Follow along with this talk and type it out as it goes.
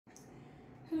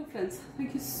friends,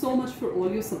 thank you so much for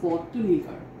all your support to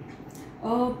Nilkar.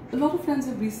 A lot of clients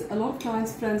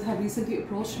have recently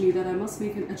approached me that I must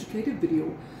make an educative video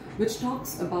which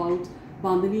talks about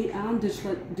bandhani and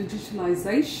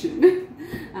digitalization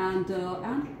and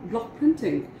block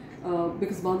printing,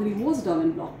 because bandhani was done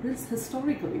in block prints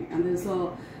historically, and it's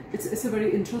a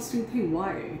very interesting thing.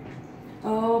 Why?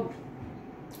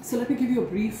 So let me give you a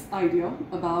brief idea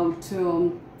about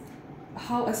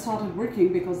how I started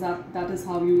working, because that is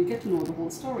how you will get to know the whole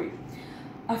story.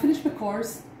 I finished my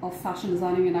course of fashion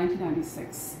designing in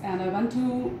 1996, and I went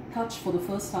to Kutch for the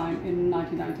first time in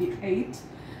 1998,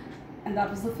 and that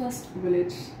was the first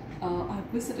village I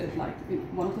visited, like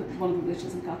in one of the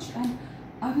villages in Kutch, and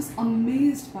I was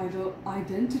amazed by the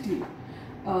identity.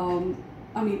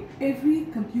 I mean, every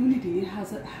community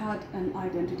had an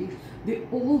identity. They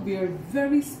all wear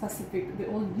very specific, they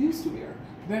all used to wear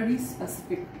very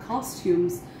specific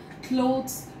costumes,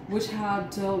 clothes which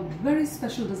had very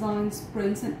special designs,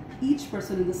 prints, and each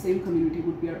person in the same community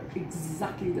would wear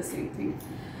exactly the same thing.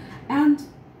 And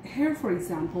here, for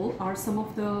example, are some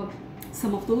of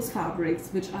those fabrics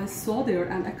which I saw there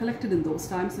and I collected in those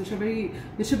times, which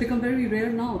have become very rare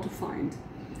now to find.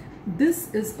 This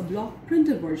is a block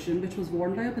printed version which was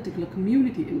worn by a particular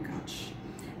community in Kutch,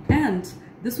 and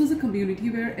this was a community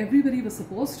where everybody was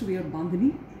supposed to wear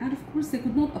bandhani, and of course they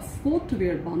could not afford to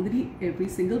wear bandhani every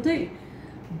single day,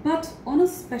 but on a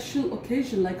special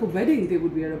occasion like a wedding they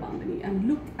would wear a bandhani. And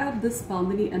look at this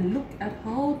bandhani and look at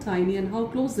how tiny and how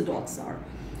close the dots are.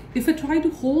 If I try to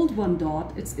hold one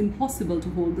dot, it's impossible to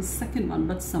hold the second one,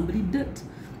 but somebody did,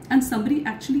 and somebody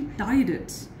actually tied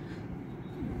it.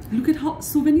 Look at how,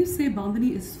 so when you say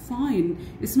bandhani is fine,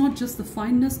 it's not just the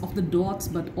fineness of the dots,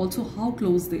 but also how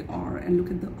close they are, and look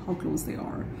at how close they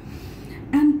are.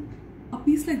 And a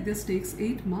piece like this takes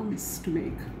 8 months to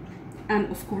make, and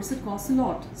of course it costs a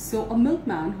lot. So a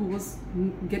milkman who was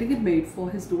getting it made for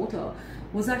his daughter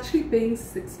was actually paying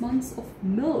 6 months of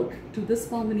milk to this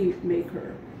bandhani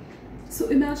maker. So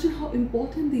imagine how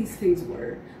important these things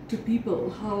were to people,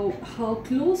 how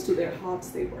close to their hearts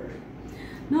they were.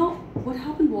 Now, what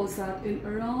happened was that in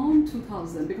around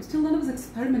 2000, because till then I was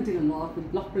experimenting a lot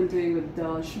with block printing, with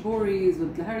shiboris,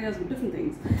 with laharias, with different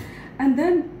things. And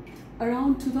then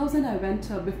around 2000, I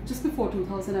went, just before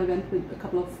 2000, I went with a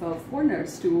couple of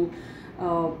foreigners to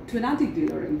an antique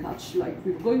dealer in Kutch. Like,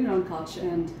 we were going around Kutch,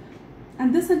 and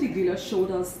this antique dealer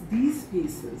showed us these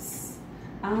pieces.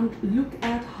 And look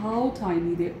at how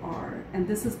tiny they are. And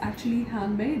this is actually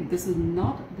handmade. This is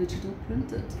not digital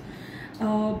printed.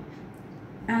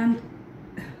 And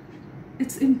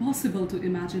it's impossible to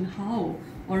imagine how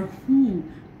or who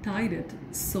tied it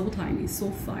so tiny, so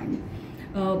fine.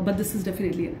 But this is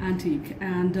definitely an antique.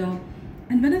 And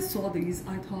when I saw these,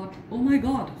 I thought, oh my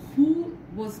God, who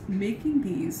was making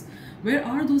these? Where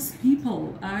are those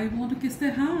people? I want to kiss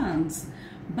their hands.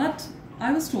 But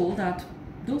I was told that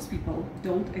those people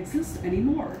don't exist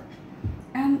anymore.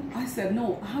 And I said,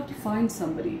 no, I have to find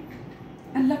somebody.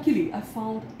 And luckily, I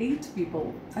found 8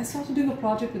 people. I started doing a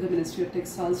project with the Ministry of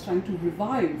Textiles trying to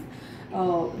revive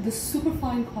the super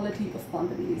fine quality of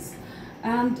bandhanis.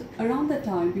 And around that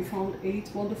time, we found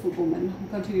 8 wonderful women who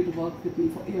continued to work with me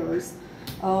for years.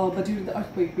 But due to the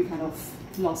earthquake, we kind of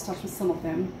lost touch with some of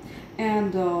them.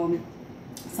 And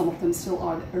some of them still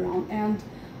are around. And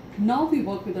now we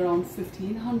work with around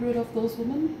 1,500 of those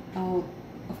women,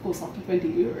 of course, after 20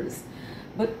 years.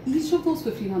 But each of those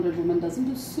 1,500 women doesn't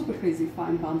do super crazy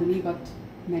fine bandhani, but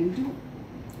many do.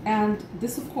 And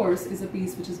this, of course, is a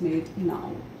piece which is made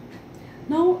now.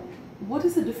 Now, what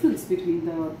is the difference between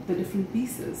the different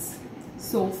pieces?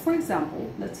 So, for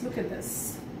example, let's look at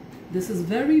this. This is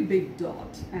very big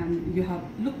dot, and you have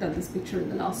looked at this picture in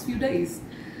the last few days.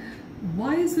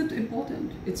 Why is it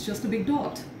important? It's just a big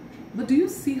dot. But do you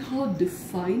see how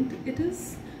defined it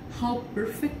is? How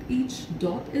perfect each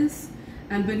dot is?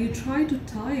 And when you try to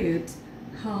tie it,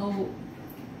 how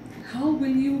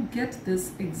will you get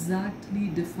this exactly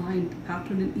defined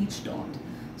pattern in each dot?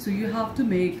 So you have to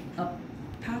make a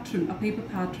pattern, a paper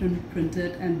pattern, print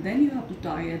it, and then you have to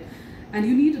tie it. And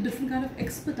you need a different kind of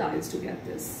expertise to get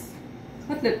this.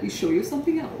 But let me show you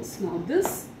something else. Now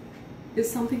this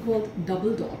is something called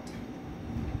double dot.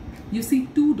 You see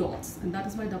 2 dots, and that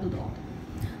is my double dot.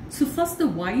 So first the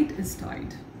white is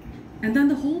tied, and then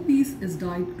the whole piece is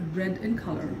dyed red in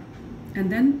color,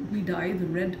 and then we dye the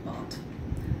red part.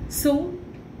 So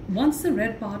once the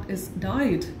red part is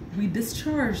dyed, we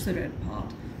discharge the red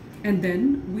part, and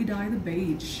then we dye the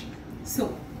beige.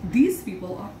 So these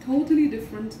people are totally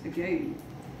different again.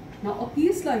 Now a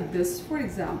piece like this, for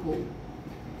example,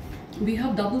 we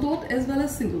have double dot as well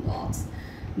as single dots.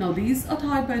 Now these are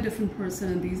tied by a different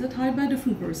person and these are tied by a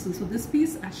different person. So this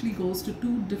piece actually goes to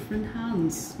 2 different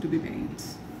hands to be made.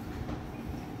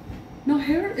 Now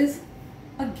here is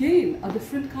again a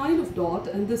different kind of dot,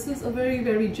 and this is a very,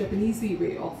 very Japanesey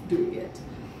way of doing it,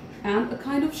 and a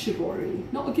kind of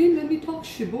shibori. Now again, when we talk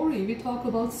shibori, we talk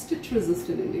about stitch resist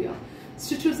in India.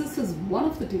 Stitch resist is one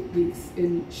of the techniques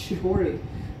in shibori.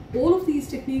 All of these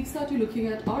techniques that you're looking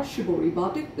at are shibori.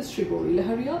 Batik is shibori,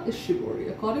 Lehariya is shibori.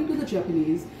 According to the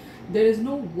Japanese, there is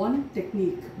no one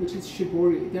technique which is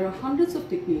shibori. There are hundreds of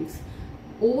techniques.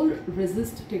 All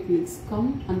resist techniques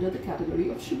come under the category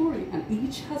of shibori, and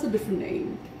each has a different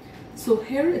name. So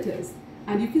here it is,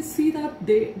 and you can see that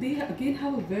they again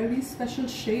have a very special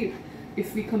shape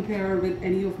if we compare with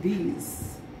any of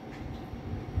these.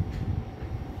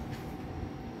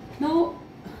 Now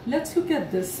let's look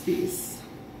at this piece.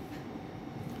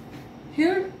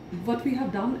 Here what we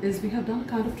have done is we have done a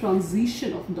kind of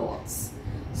transition of dots.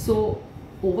 So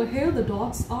over here the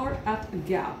dots are at a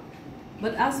gap,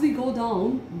 but as we go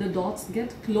down the dots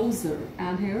get closer,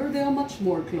 and here they are much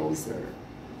more closer,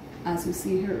 as you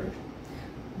see here.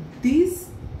 These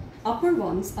upper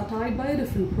ones are tied by a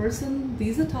different person,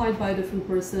 these are tied by a different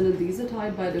person, and these are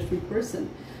tied by a different person,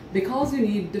 because you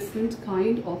need different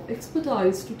kind of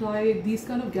expertise to tie these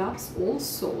kind of gaps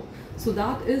also. So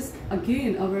that is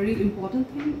again a very important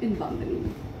thing in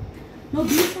bandhani. Now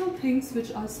these are things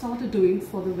which I started doing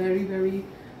for the very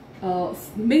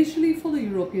majorly for the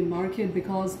European market,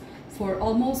 because for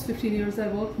almost 15 years I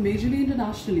worked majorly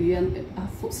internationally, and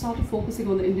I started focusing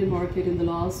on the Indian market in the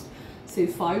last, say,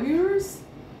 5 years.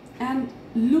 And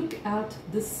look at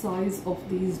the size of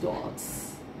these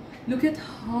dots. Look at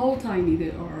how tiny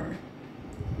they are,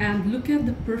 and look at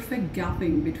the perfect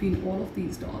gapping between all of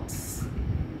these dots.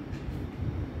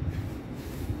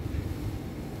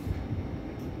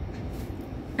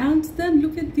 And then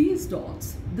look at these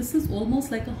dots. This is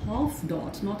almost like a half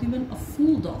dot, not even a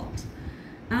full dot.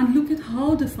 And look at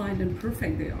how defined and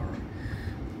perfect they are.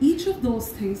 Each of those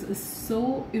things is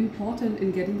so important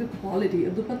in getting the quality. A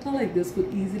dupatta like this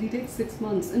could easily take 6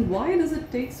 months. And why does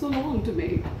it take so long to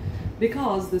make?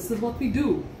 Because this is what we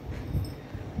do.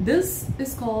 This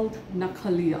is called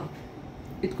nakhaliya.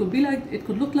 It could be like, it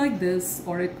could look like this,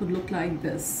 or it could look like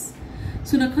this.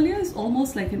 So nakhaliya is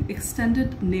almost like an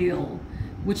extended nail,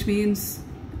 which means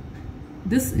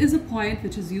this is a point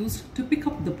which is used to pick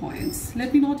up the points.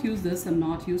 Let me not use this, I'm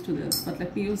not used to this, but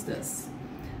let me use this.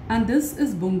 And this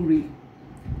is bungri.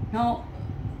 Now,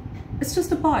 it's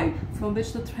just a pipe from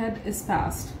which the thread is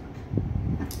passed.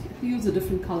 If you use a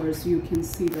different color so you can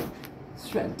see the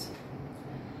thread.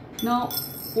 Now,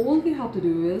 all we have to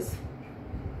do is,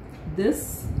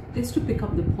 this is to pick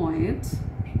up the point.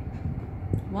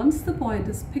 Once the point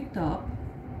is picked up,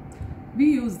 we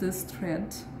use this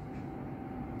thread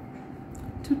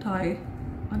to tie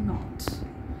a knot.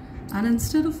 And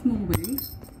instead of moving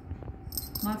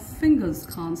my fingers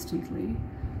constantly,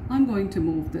 I'm going to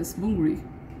move this bungri.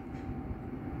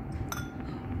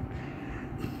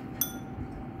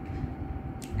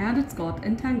 And it's got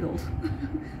entangled.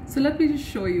 So let me just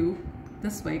show you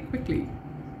this way quickly.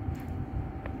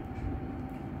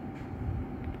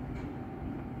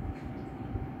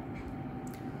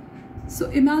 So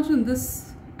imagine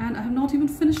this, and I have not even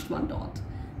finished one dot.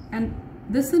 And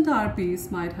this entire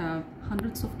piece might have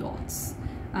hundreds of dots,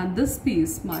 and this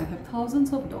piece might have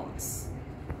thousands of dots.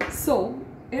 So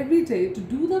every day, to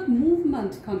do that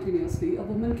movement continuously, a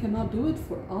woman cannot do it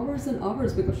for hours and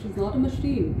hours, because she's not a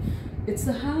machine, it's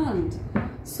a hand.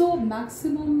 So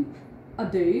maximum a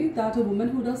day that a woman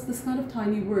who does this kind of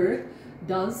tiny work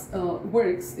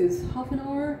works is half an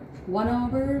hour, 1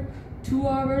 hour, 2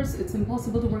 hours. It's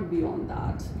impossible to work beyond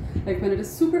that. Like when it is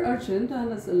super urgent,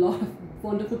 and there's a lot of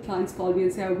wonderful clients call me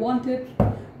and say, I want it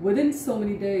within so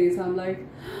many days. I'm like,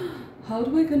 how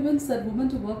do I convince that woman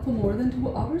to work for more than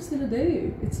 2 hours in a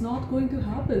day? It's not going to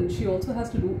happen. She also has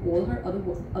to do all her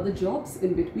other jobs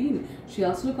in between. She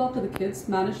has to look after the kids,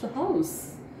 manage the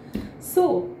house.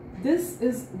 So this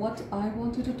is what I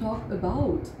wanted to talk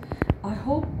about. I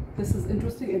hope this is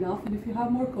interesting enough, and if you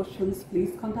have more questions,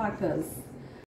 please contact us.